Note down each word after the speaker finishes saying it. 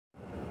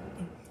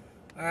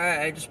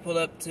Alright, I just pulled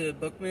up to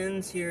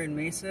Bookman's here in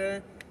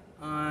Mesa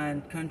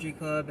on Country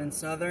Club and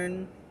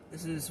Southern.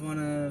 This is one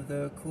of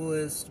the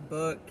coolest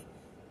book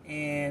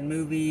and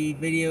movie,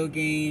 video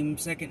game,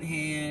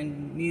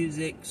 secondhand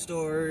music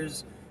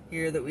stores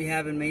here that we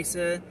have in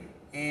Mesa,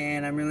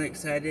 and I'm really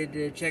excited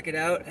to check it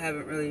out.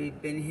 Haven't really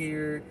been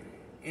here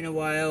in a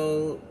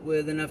while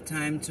with enough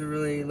time to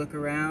really look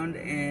around,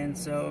 and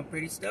so I'm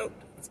pretty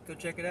stoked. Let's go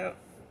check it out.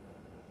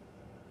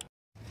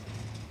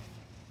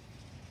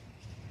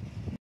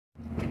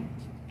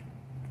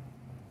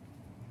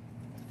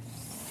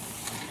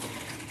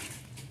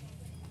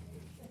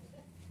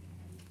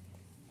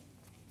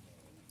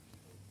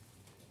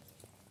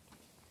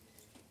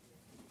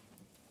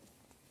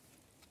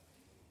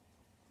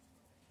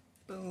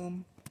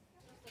 Boom.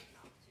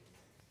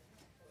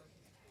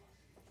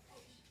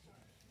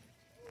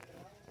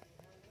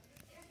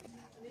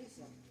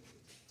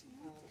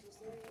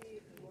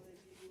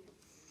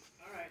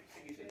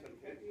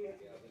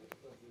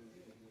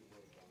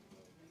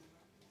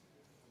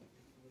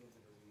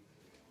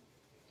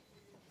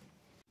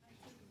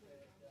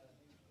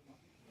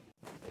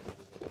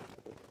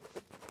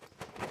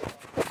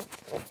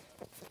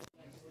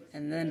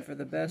 And then for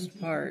the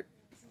best part,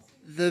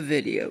 the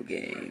video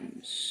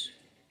games.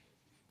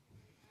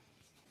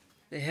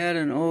 They had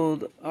an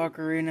old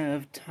Ocarina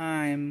of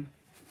Time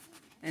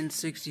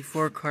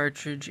N64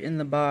 cartridge in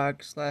the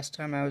box last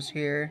time I was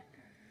here,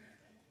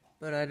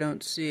 but I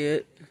don't see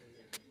it.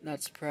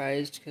 Not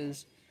surprised,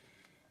 because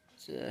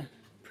it's a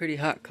pretty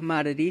hot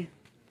commodity.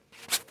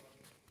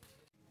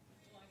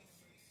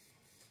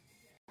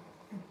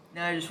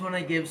 Now I just want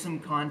to give some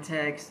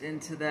context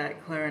into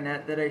that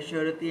clarinet that I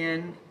showed at the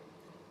end.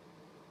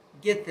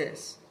 Get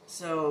this.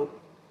 So,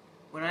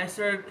 when I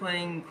started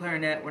playing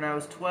clarinet when I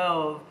was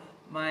 12,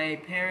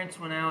 my parents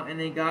went out and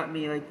they got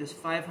me like this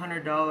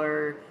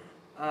 $500,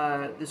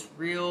 this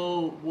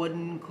real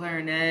wooden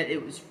clarinet.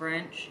 It was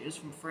French. It was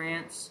from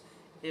France.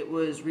 It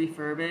was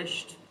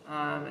refurbished.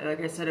 Like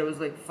I said, it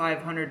was like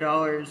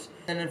 $500.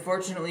 And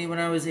unfortunately, when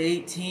I was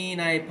 18,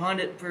 I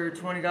pawned it for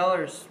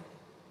 $20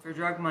 for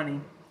drug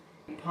money.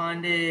 I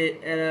pawned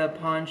it at a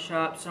pawn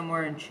shop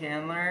somewhere in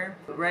Chandler.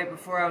 But right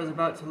before I was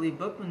about to leave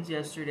Bookman's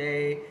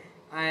yesterday,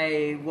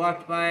 I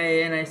walked by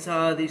and I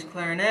saw these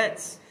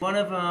clarinets. One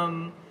of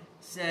them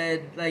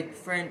said like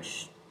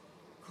French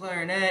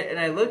clarinet, and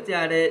I looked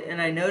at it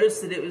and I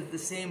noticed that it was the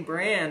same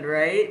brand,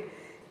 right?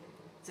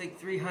 It's like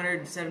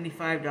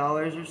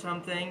 $375 or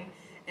something.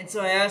 And so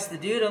I asked the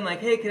dude, I'm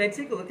like, hey, can I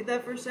take a look at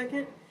that for a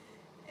second?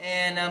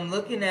 And I'm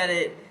looking at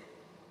it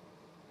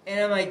and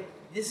I'm like,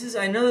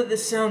 I know that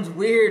this sounds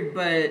weird,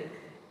 but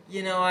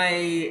you know,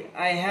 I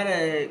had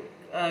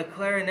a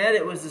clarinet.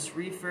 It was this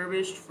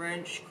refurbished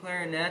French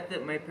clarinet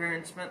that my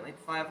parents spent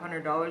like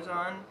 $500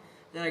 on,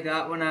 that I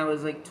got when I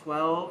was like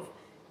 12,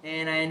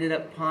 and I ended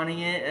up pawning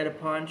it at a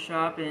pawn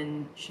shop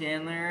in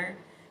Chandler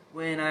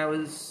when I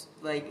was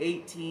like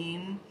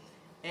 18,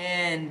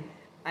 and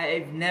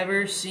I've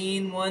never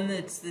seen one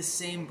that's the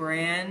same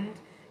brand,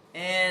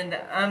 and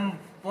I'm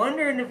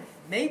wondering if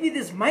maybe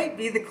this might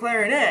be the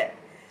clarinet.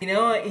 You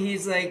know,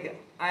 he's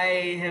like,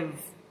 I have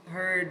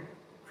heard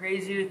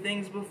crazier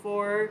things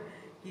before.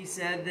 He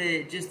said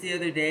that just the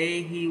other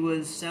day he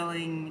was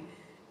selling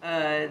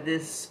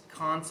this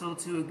console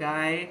to a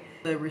guy.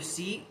 The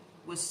receipt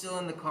was still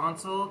in the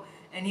console,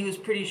 and he was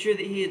pretty sure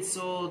that he had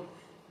sold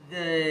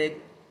the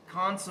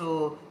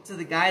console to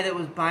the guy that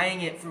was buying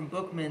it from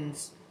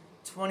Bookman's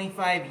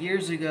 25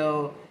 years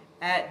ago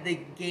at the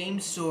game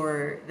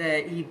store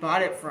that he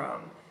bought it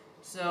from.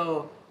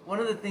 So one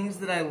of the things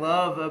that I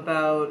love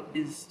about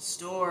his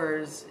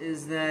stores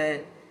is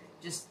that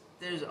just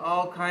there's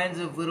all kinds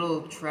of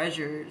little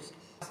treasures.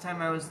 Last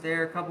time I was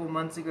there a couple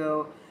months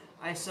ago,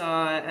 I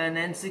saw an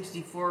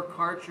N64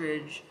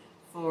 cartridge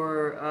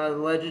for The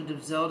Legend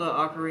of Zelda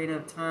Ocarina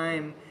of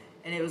Time,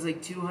 and it was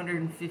like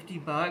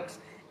 $250.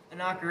 An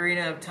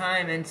Ocarina of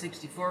Time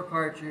N64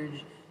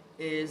 cartridge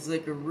is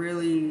like a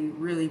really,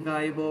 really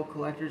valuable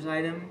collector's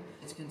item.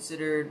 It's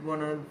considered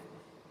one of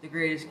the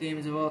greatest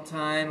games of all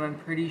time. I'm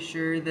pretty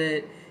sure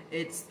that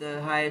it's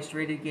the highest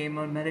rated game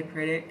on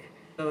Metacritic,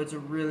 so it's a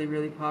really,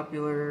 really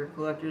popular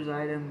collector's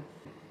item.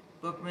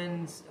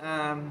 Bookman's,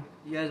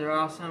 you guys are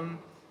awesome.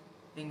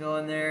 Been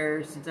going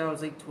there since I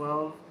was like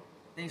 12.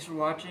 Thanks for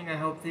watching. I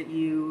hope that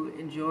you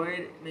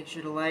enjoyed. Make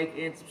sure to like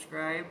and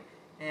subscribe,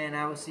 and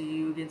I will see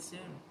you again soon.